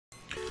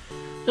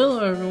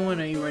Hello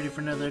everyone, are you ready for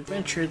another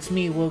adventure? It's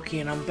me,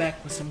 Woki, and I'm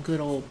back with some good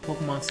old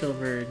Pokemon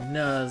Silver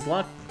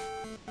Nuzlock.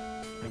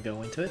 I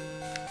go into it.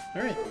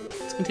 Alright,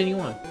 let's continue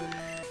on.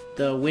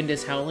 The wind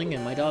is howling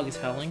and my dog is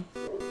howling,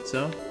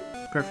 so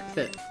perfect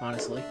fit,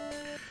 honestly.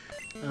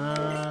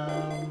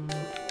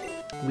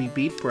 We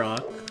beat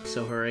Brock,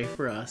 so hooray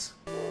for us.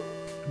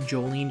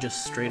 Jolene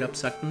just straight up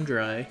sucked him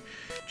dry.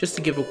 Just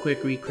to give a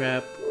quick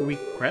recap,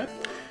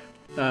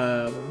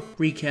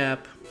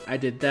 I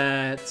did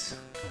that.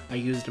 I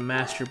used a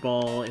Master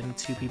Ball and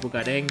two people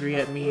got angry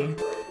at me.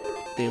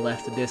 They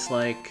left a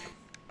dislike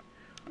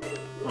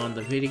on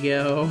the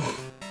video,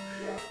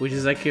 which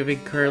is like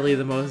giving Curly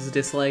the most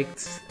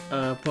disliked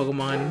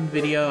Pokemon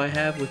video I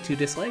have with 2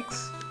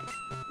 dislikes.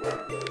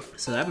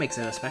 So that makes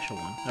it a special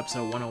one,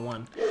 episode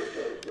 101.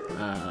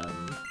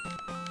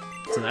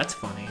 So that's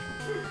funny.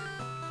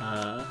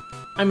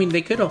 I mean,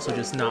 they could also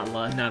just not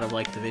have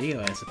liked the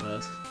video, I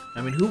suppose. I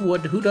mean,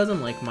 who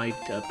doesn't like my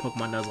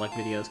Pokemon Nuzlocke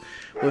videos?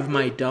 With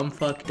my dumb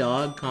fuck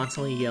dog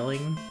constantly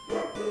yelling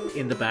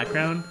in the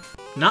background?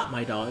 Not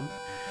my dog.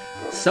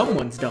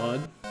 Someone's dog.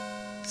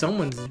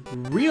 Someone's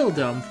real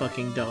dumb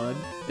fucking dog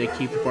that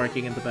keeps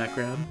barking in the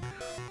background.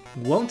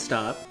 Won't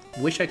stop.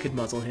 Wish I could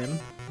muzzle him.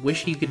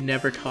 Wish he could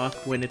never talk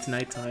when it's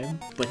nighttime,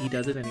 but he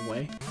does it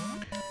anyway.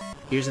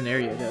 Here's an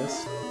area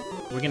dose.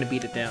 We're gonna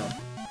beat it down.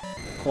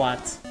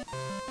 Quatz.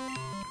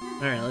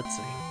 Alright, let's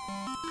see.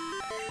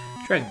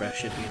 Dragon Breath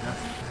should be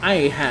enough.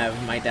 I have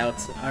my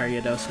doubts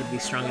Ariados would be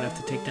strong enough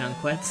to take down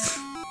Quetz.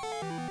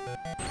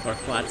 Or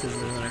Quatz is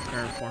in their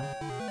current form.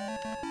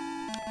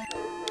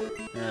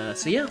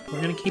 So yeah, we're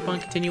gonna keep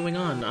on continuing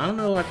on. I don't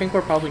know, I think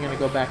we're probably gonna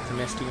go back to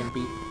Misty and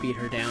beat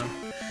her down.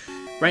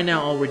 Right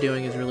now all we're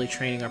doing is really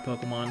training our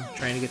Pokemon,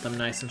 trying to get them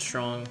nice and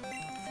strong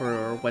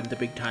for when the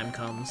big time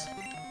comes.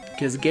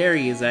 Because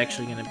Gary is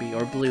actually gonna be,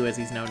 or Blue as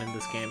he's known in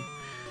this game.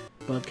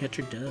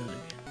 Bugcatcher Doug.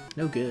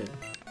 No good.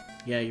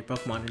 Yeah, your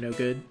Pokemon are no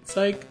good.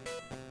 Psych!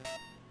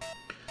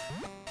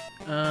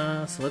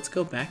 So let's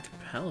go back to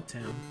Pallet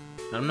Town.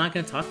 I'm not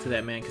gonna talk to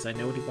that man because I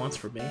know what he wants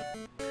from me.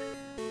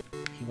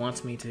 He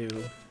wants me to...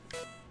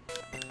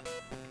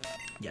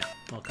 Yeah,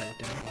 I'll cut it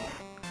down.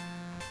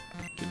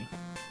 Gimme.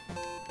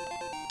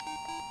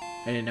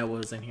 I didn't know what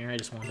was in here, I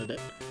just wanted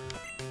it.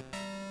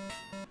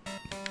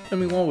 I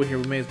mean, while we're here,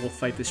 we may as well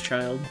fight this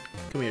child.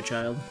 Come here,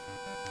 child.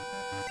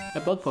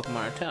 That bug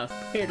Pokemon are tough.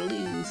 Prepare to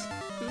lose.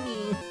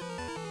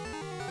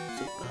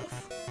 So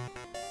tough.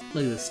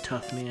 Look at this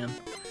tough man.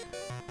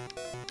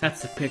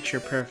 That's the picture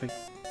perfect.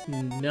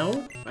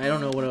 No? I don't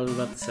know what I was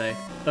about to say.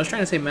 I was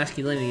trying to say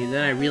masculinity,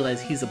 then I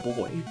realized he's a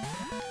boy.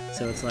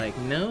 So it's like,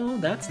 no,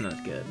 that's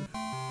not good.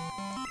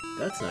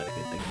 That's not a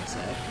good thing to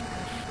say.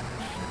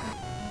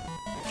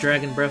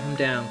 Dragon Breath him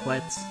down,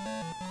 Quetz.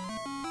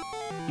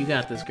 You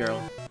got this,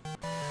 girl.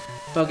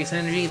 Focus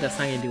energy, that's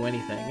not gonna do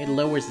anything. It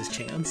lowers his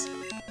chance.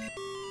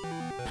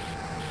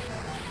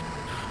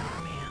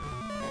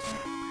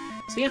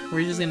 So yeah,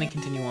 we're just gonna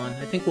continue on.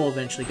 I think we'll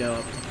eventually go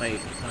up to fight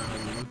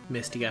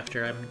Misty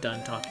after I'm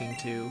done talking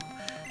to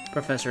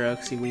Professor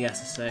Oak, see what he has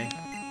to say.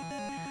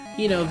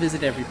 You know,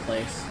 visit every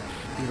place.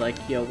 Be like,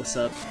 yo, what's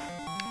up?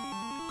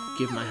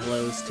 Give my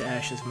hellos to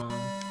Ash's mom.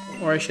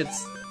 Or I should...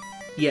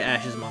 Yeah,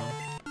 Ash's mom.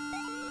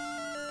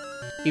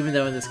 Even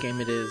though in this game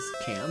it is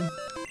Cam.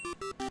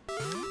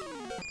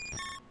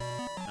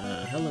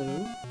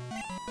 Hello?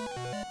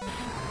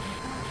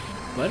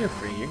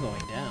 Butterfree, you're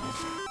going down.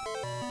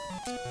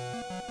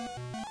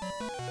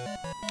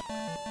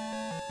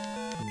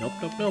 Nope,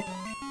 nope, nope.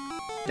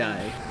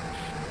 Die.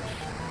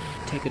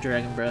 Take a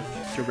Dragon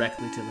Breath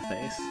directly to the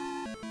face.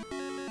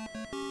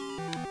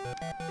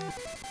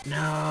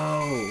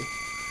 No!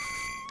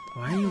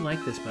 Why are you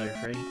like this,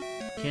 Butterfree?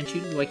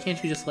 Why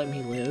can't you just let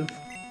me live?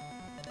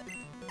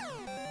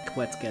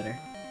 Quetz, get her.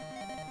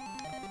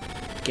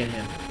 Get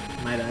him.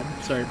 My bad.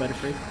 Sorry,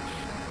 Butterfree.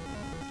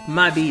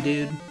 My B,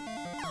 dude.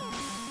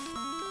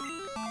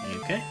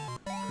 Okay.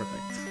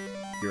 Perfect.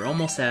 You're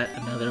almost at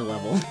another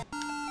level.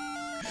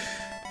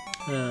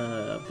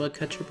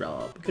 Bugcatcher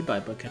Bob. Goodbye,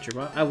 Bugcatcher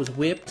Bob. I was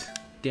whipped.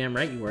 Damn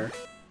right you were.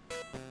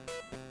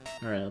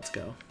 Alright, let's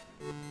go.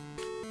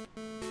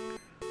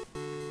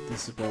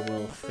 This is where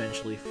we'll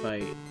eventually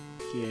fight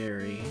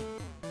Gary.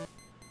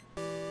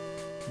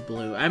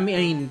 Blue. I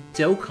mean,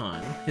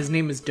 Dokkan. His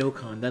name is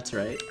Dokkan, that's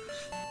right.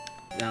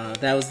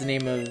 That was the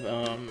name of,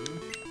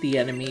 the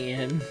enemy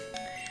in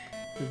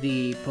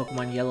the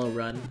Pokemon Yellow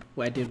run,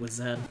 what I did with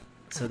Zen.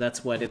 So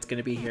that's what it's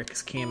gonna be here,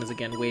 because Cam is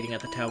again waiting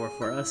at the tower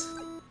for us.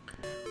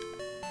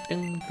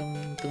 Dun,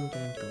 dun, dun,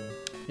 dun, dun.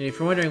 And if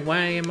you're wondering why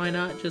am I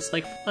not just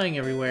like flying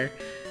everywhere,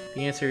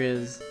 the answer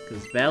is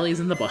because Valley's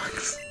in the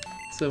box.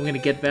 So I'm gonna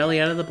get Valley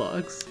out of the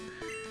box.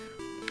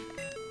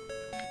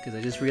 Because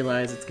I just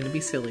realized it's gonna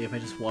be silly if I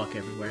just walk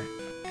everywhere.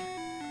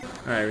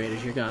 Alright,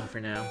 Raiders, you're gone for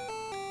now.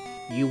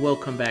 You will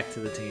come back to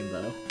the team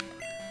though.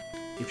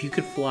 If you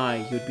could fly,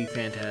 you would be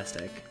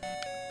fantastic.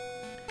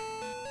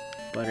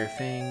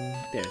 Butterfing,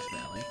 there's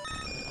Valley.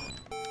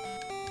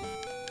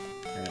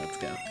 Alright, let's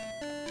go.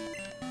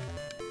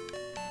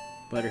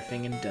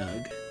 Butterfing and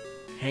Doug,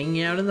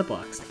 hanging out in the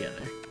box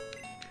together.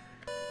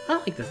 I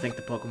like to think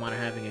the Pokemon are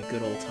having a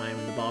good old time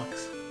in the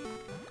box.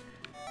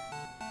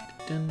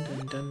 Dun,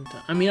 dun, dun,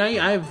 dun. I mean,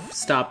 I've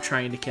stopped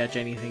trying to catch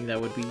anything that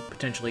would be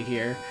potentially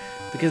here,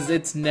 because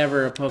it's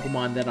never a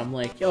Pokemon that I'm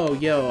like, oh,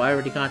 yo, I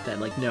already got that.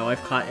 Like, no,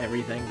 I've caught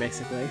everything,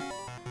 basically.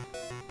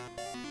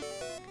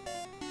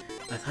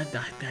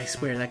 I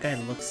swear, that guy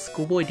looks...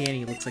 Schoolboy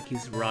Danny looks like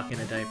he's rocking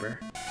a diaper.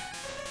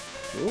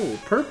 Ooh,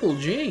 Purple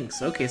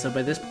Jinx! Okay, so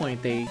by this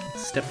point, they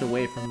stepped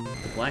away from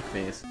the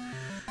blackface.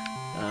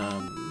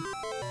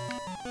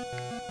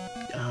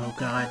 Oh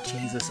god,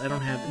 Jesus, I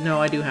don't have...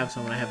 No, I do have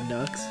someone. I have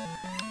Nux.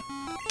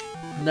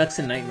 Nux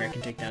and Nightmare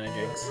can take down a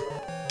Jinx.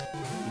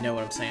 You know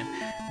what I'm saying?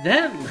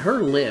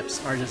 Her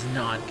lips are just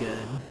not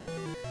good.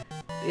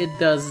 It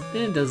does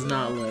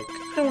not look...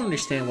 I don't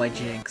understand why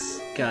Jinx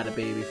got a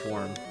baby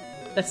form.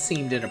 That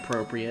seemed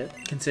inappropriate,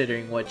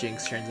 considering what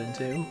Jinx turns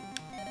into.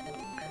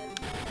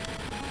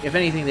 If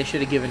anything, they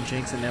should have given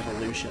Jinx an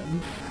evolution.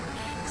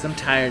 Because I'm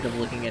tired of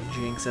looking at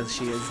Jinx as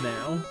she is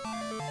now.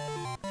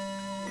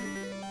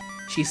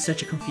 She's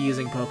such a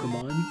confusing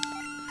Pokemon.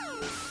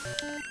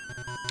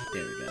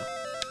 There we go.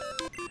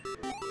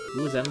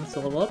 Ooh, is that one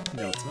still level up?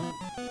 No, it's not.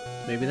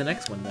 Maybe the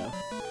next one, though.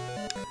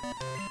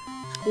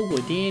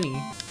 Schoolboy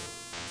Danny.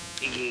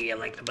 Yeah, I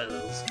like the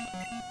buzz.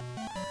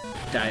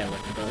 Die, I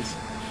like the buzz.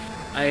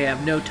 I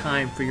have no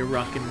time for your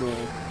rock and roll.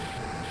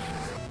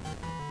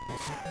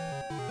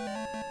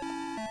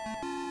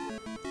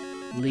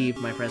 Leave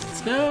my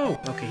presence. No!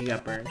 Okay, he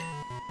got burned.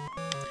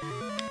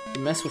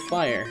 You mess with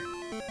fire,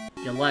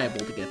 you're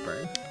liable to get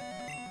burned.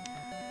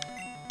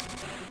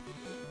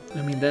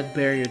 I mean, that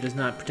barrier does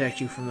not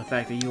protect you from the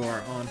fact that you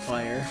are on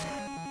fire.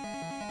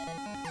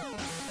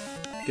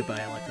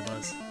 Goodbye, I like the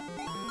buzz.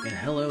 And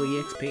hello,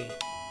 EXP.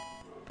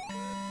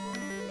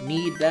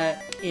 Need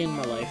that in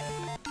my life.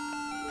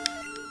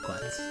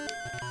 Quatz.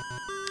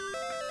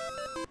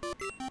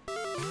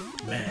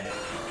 Man.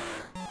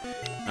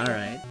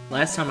 Alright.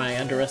 Last time I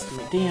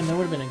underestimated... Damn, that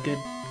would have been a good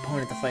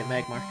opponent to fight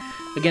Magmar.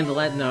 Again, the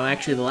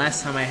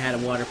last time I had a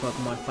water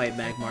Pokemon fight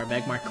Magmar,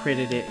 Magmar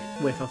critted it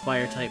with a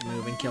fire-type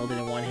move and killed it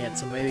in one hit,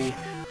 so maybe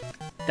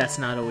that's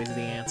not always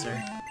the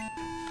answer.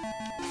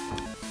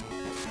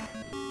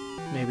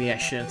 Maybe I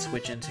shouldn't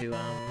switch into,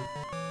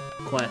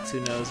 Quetz, who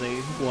knows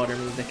a water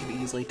move that could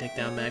easily take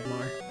down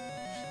Magmar.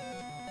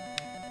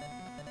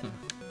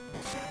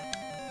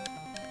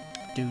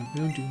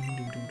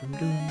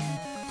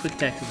 Quick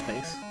attack to the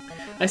face.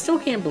 I still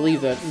can't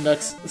believe that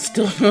Nux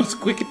still knows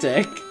quick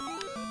attack.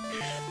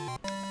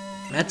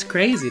 That's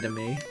crazy to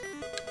me.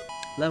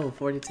 Level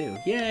 42.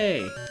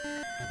 Yay!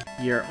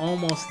 You're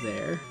almost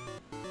there.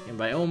 And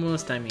by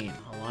almost, I mean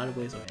a lot of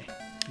ways away.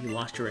 You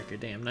lost your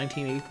record. Damn,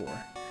 1984.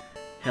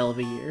 Hell of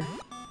a year.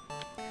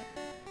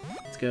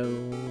 Let's go...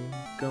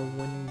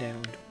 going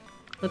down.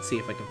 Let's see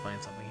if I can find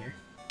something here.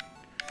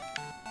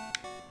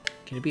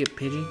 Can it be a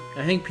Pidgey?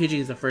 I think Pidgey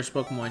is the first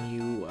Pokemon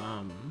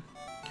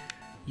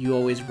you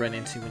always run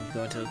into when you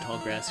go into the tall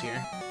grass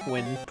here.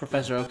 When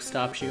Professor Oak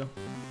stops you.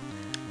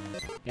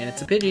 And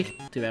it's a Pidgey.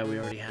 Too bad we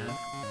already have.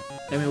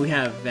 I mean, we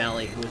have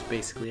Valley, who is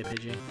basically a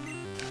Pidgey.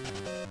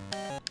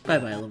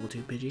 Bye-bye, level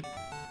 2 Pidgey.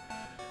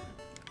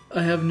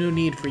 I have no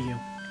need for you.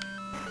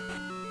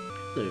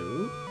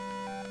 Hello?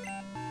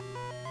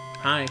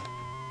 Hi.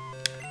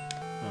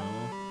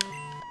 Oh.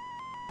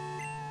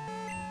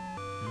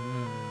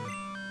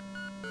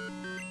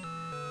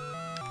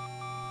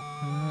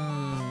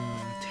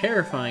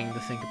 Terrifying to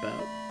think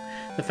about.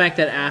 The fact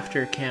that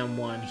after Cam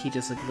 1, he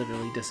just like,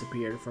 literally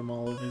disappeared from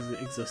all of his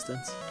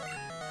existence.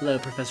 Hello,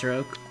 Professor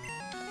Oak.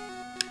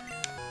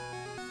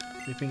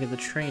 What do you think of the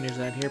trainers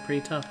out here?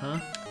 Pretty tough, huh?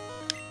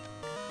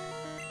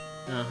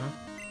 Uh-huh.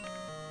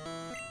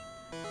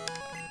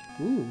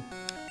 Ooh.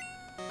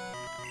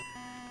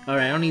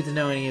 Alright, I don't need to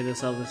know any of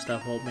this other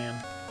stuff, old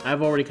man.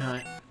 I've already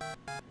caught.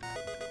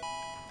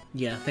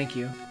 Yeah, thank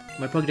you.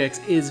 My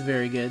Pokédex is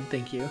very good,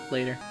 thank you.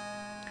 Later.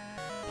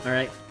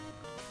 Alright.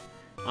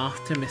 Off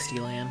to Misty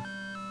Land.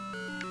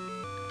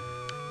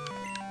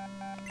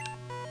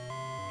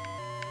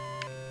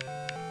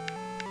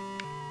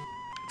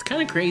 It's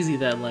kind of crazy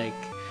that, like,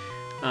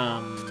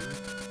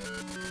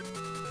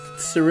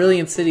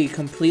 Cerulean City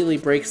completely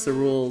breaks the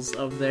rules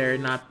of their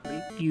not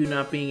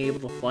being able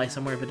to fly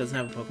somewhere if it doesn't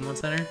have a Pokemon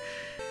Center.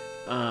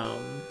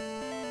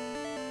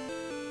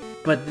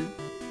 But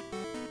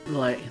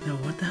like, no,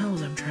 what the hell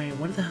am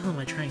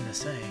I trying to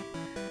say?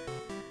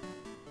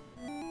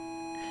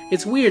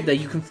 It's weird that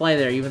you can fly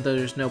there even though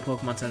there's no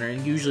Pokemon Center,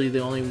 and usually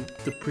the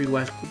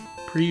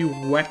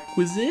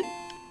prerequisite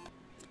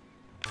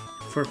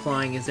for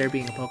flying is there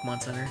being a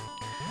Pokemon Center.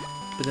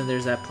 But then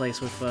there's that place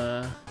with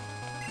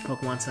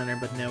Pokemon Center,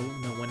 but no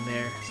one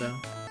there, so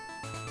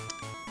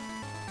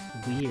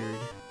weird.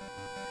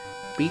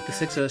 Beat the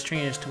 6 of those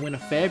trainers to win a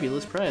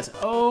fabulous prize.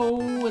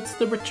 Oh, it's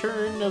the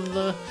return of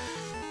the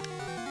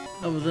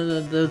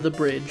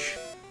bridge.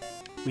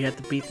 We have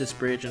to beat this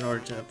bridge in order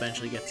to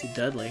eventually get to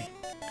Dudley.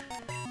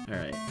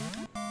 Alright.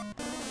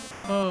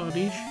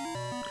 Oddish.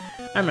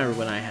 I remember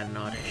when I had an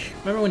Oddish.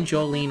 Remember when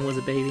Jolene was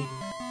a baby?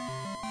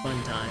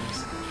 Fun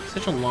times.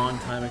 Such a long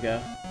time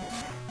ago.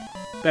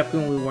 Back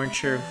when we weren't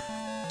sure if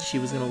she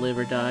was gonna live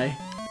or die.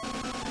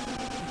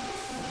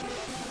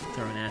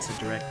 Throwing acid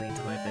directly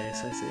into my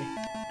face, I see.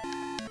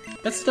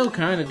 That's still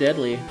kind of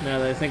deadly, now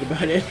that I think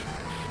about it.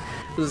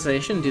 I was gonna say,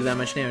 it shouldn't do that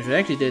much damage, but it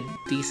actually did a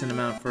decent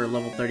amount for a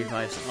level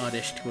 35's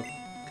oddish to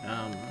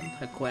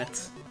a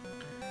Quetz.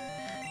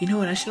 You know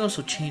what, I should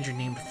also change her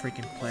name to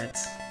freaking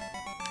Quetz.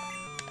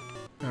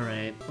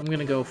 Alright, I'm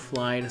gonna go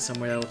fly to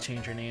somewhere that will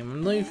change her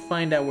name. Let me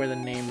find out where the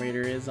name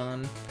rater is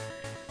on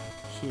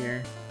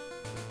here.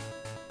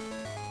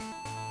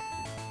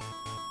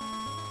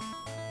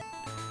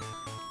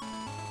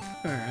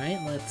 Alright,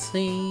 let's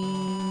see.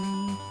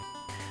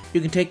 You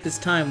can take this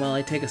time while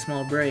I take a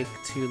small break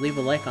to leave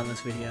a like on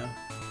this video.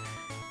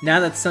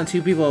 Now that some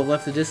 2 people have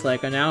left a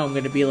dislike, now I'm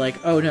going to be like,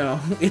 oh no,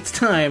 it's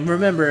time.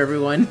 Remember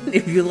everyone,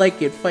 if you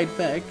like it, fight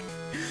back.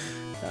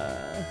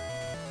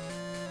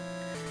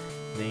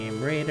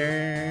 Name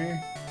Raider.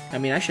 I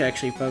mean, I should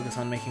actually focus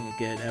on making a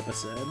good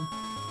episode.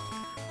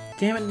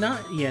 Damn it,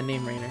 not... Yeah,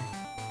 Name Raider.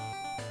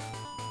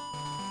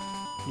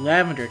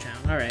 Lavender Town,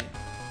 alright.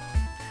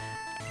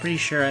 Pretty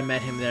sure I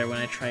met him there when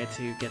I tried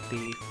to get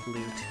the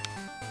flute.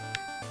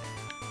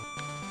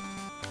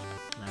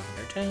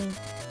 Lavender Town.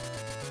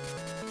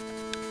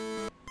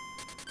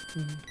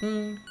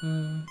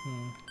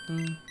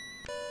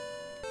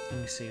 Let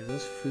me see, is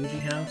this Fuji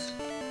House?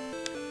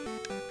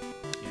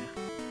 Yeah,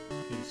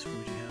 it's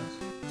Fuji House.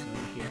 It's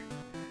over here.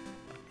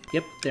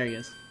 Yep, there he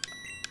is.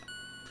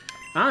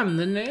 I'm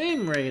the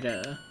Name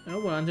Raider. I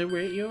want to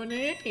rate your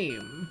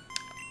name.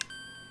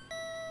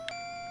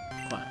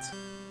 Quatz.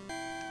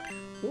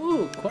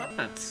 Ooh,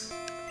 Quatz.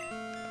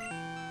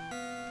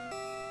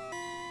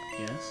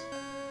 Yes.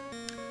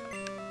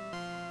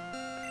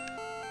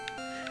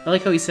 I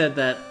like how he said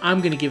that I'm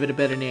gonna give it a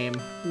better name.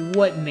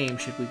 What name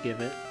should we give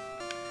it?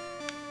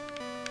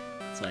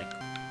 It's like,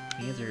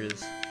 the answer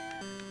is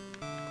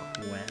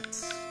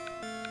Quetz.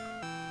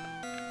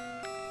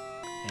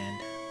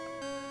 And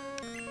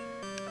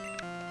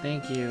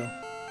thank you.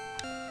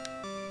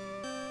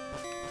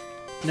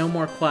 No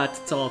more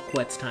Quatz, it's all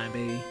Quetz time,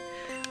 baby.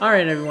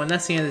 Alright everyone,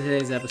 that's the end of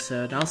today's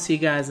episode. I'll see you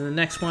guys in the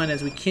next one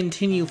as we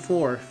continue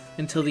forth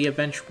until the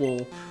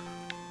eventual,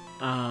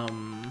 I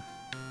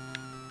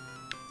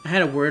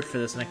had a word for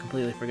this and I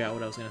completely forgot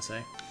what I was gonna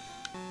say.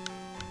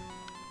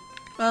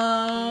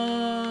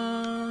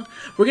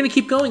 We're gonna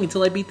keep going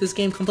until I beat this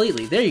game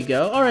completely. There you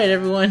go. Alright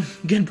everyone,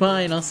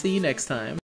 goodbye and I'll see you next time.